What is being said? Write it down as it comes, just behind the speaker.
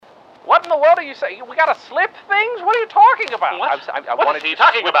What in the world are you saying? We gotta slip things? What are you talking about? What? I What wanted is he to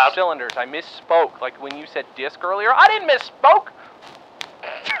talking switch about? cylinders. I misspoke. Like when you said disc earlier. I didn't misspoke.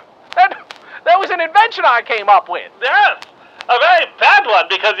 That was an invention I came up with. Yes, a very bad one,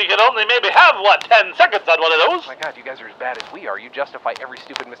 because you can only maybe have, 10 seconds on one of those? Oh my God, you guys are as bad as we are. You justify every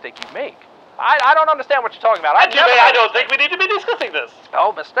stupid mistake you make. I don't understand what you're talking about. I don't think we need to be discussing this.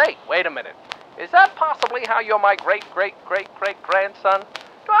 Oh, mistake. Wait a minute. Is that possibly how you're my great-great-great-great-grandson?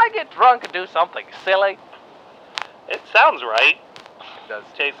 Do I get drunk and do something silly? It sounds right. It does,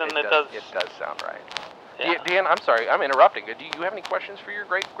 Jason, it does sound right. Yeah. Dan, I'm sorry, I'm interrupting. Do you have any questions for your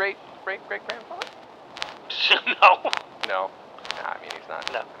great-great-great-great-grandfather? No. No. Nah, I mean, he's not.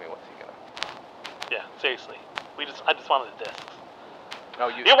 No. I mean, what's he gonna... Yeah, seriously. I just wanted the discs. Oh,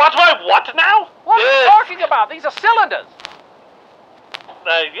 you... You want my what now? What are you talking about? These are cylinders!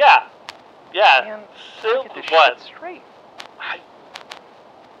 Yeah. Yeah. Man, Sil- get this what? shit straight.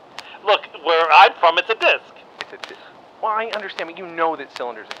 Look, where I'm from, it's a disc. Well, I understand, but you know that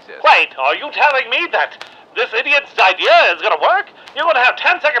cylinders exist. Wait, are you telling me that this idiot's idea is gonna work? You're gonna have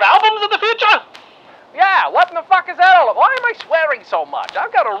 10-second albums in the future? Yeah, what in the fuck is that all about? Why am I swearing so much?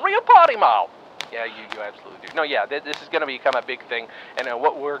 I've got a real potty mouth. Yeah, you absolutely do. No, yeah, this is going to become a big thing, and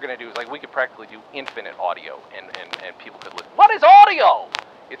what we're going to do is, like, we could practically do infinite audio, and people could listen. What is audio?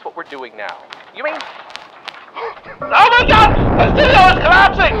 It's what we're doing now. You mean... Oh my God! The studio is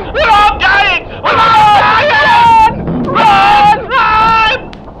collapsing! We're all dying!